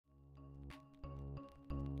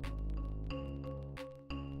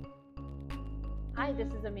Hi,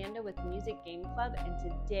 this is Amanda with Music Game Club, and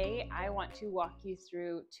today I want to walk you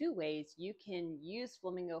through 2 ways you can use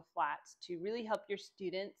Flamingo Flats to really help your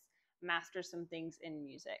students master some things in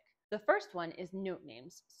music. The first one is note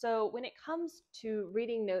names. So when it comes to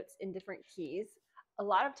reading notes in different keys, a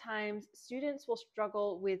lot of times students will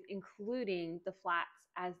struggle with including the flats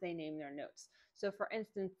as they name their notes. So for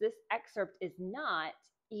instance, this excerpt is not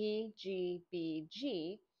E, G, B,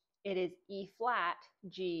 G. It is E flat,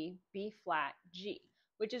 G, B flat, G,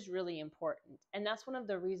 which is really important. And that's one of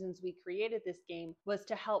the reasons we created this game, was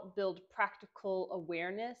to help build practical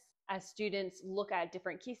awareness as students look at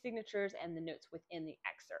different key signatures and the notes within the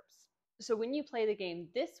excerpts. So when you play the game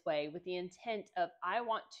this way with the intent of, I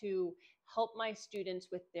want to help my students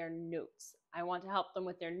with their notes, I want to help them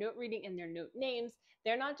with their note reading and their note names,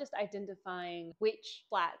 they're not just identifying which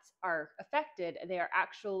flats are affected, they are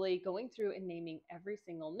actually going through and naming every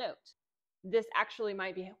single note. This actually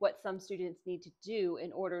might be what some students need to do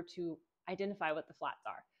in order to identify what the flats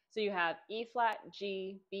are. So you have E flat,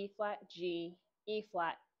 G, B flat, G, E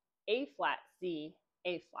flat, A flat, C,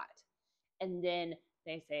 A flat. And then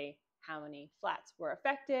they say how many flats were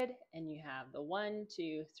affected, and you have the 1,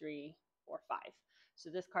 2, 3, 4, 5. So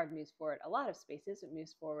this card moves forward a lot of spaces. It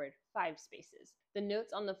moves forward 5 spaces. The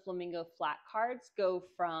notes on the Flamingo Flat cards go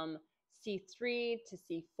from C3 to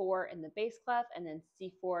C4 in the bass clef, and then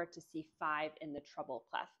C4 to C5 in the treble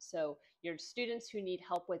clef. So your students who need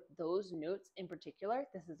help with those notes in particular,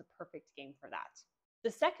 this is a perfect game for that.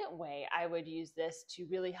 The second way I would use this to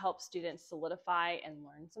really help students solidify and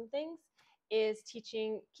learn some things is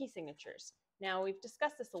teaching key signatures. Now, we've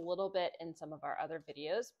discussed this a little bit in some of our other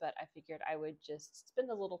videos, but I figured I would just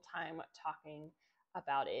spend a little time talking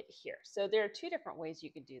about it here. So there are 2 different ways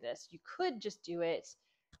you could do this. You could just do it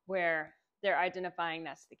where they're identifying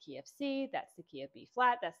that's the key of C, that's the key of B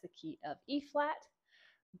flat, that's the key of E flat,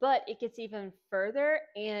 but it gets even further.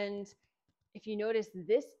 And if you notice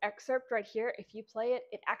this excerpt right here, if you play it,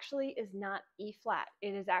 it actually is not E flat.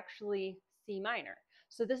 It is actually C minor.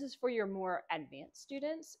 So this is for your more advanced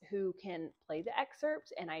students who can play the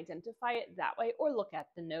excerpt and identify it that way, or look at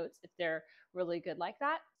the notes if they're really good like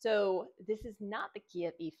that. So this is not the key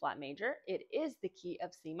of E flat major. It is the key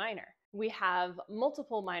of C minor. We have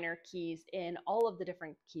multiple minor keys in all of the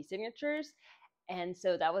different key signatures. And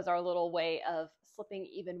so that was our little way of slipping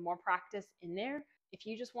even more practice in there. If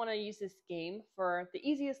you just want to use this game for the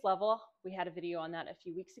easiest level, we had a video on that a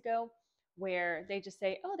few weeks ago where they just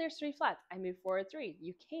say, oh, there's 3 flats, I move forward 3.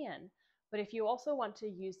 You can. But if you also want to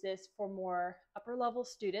use this for more upper level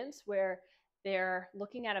students where they're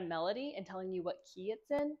looking at a melody and telling you what key it's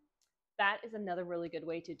in, that is another really good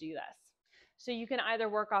way to do this. So you can either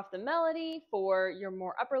work off the melody for your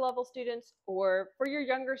more upper level students, or for your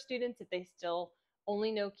younger students, if they still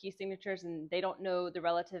only know key signatures and they don't know the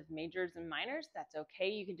relative majors and minors, that's okay.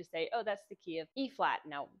 You can just say, oh, that's the key of E flat.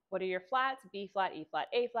 Now, what are your flats? B flat, E flat,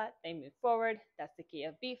 A flat, they move forward. That's the key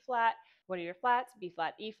of B flat. What are your flats? B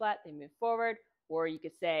flat, E flat, they move forward. Or you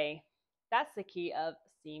could say, that's the key of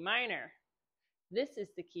C minor. This is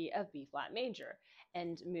the key of B flat major,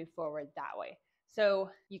 and move forward that way.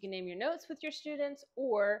 So you can name your notes with your students,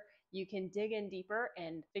 or you can dig in deeper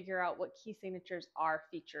and figure out what key signatures are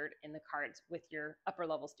featured in the cards with your upper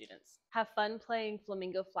level students. Have fun playing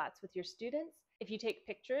Flamingo Flats with your students. If you take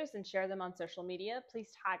pictures and share them on social media,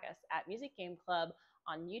 please tag us at Music Game Club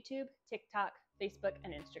on YouTube, TikTok, Facebook,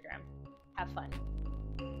 and Instagram. Have fun.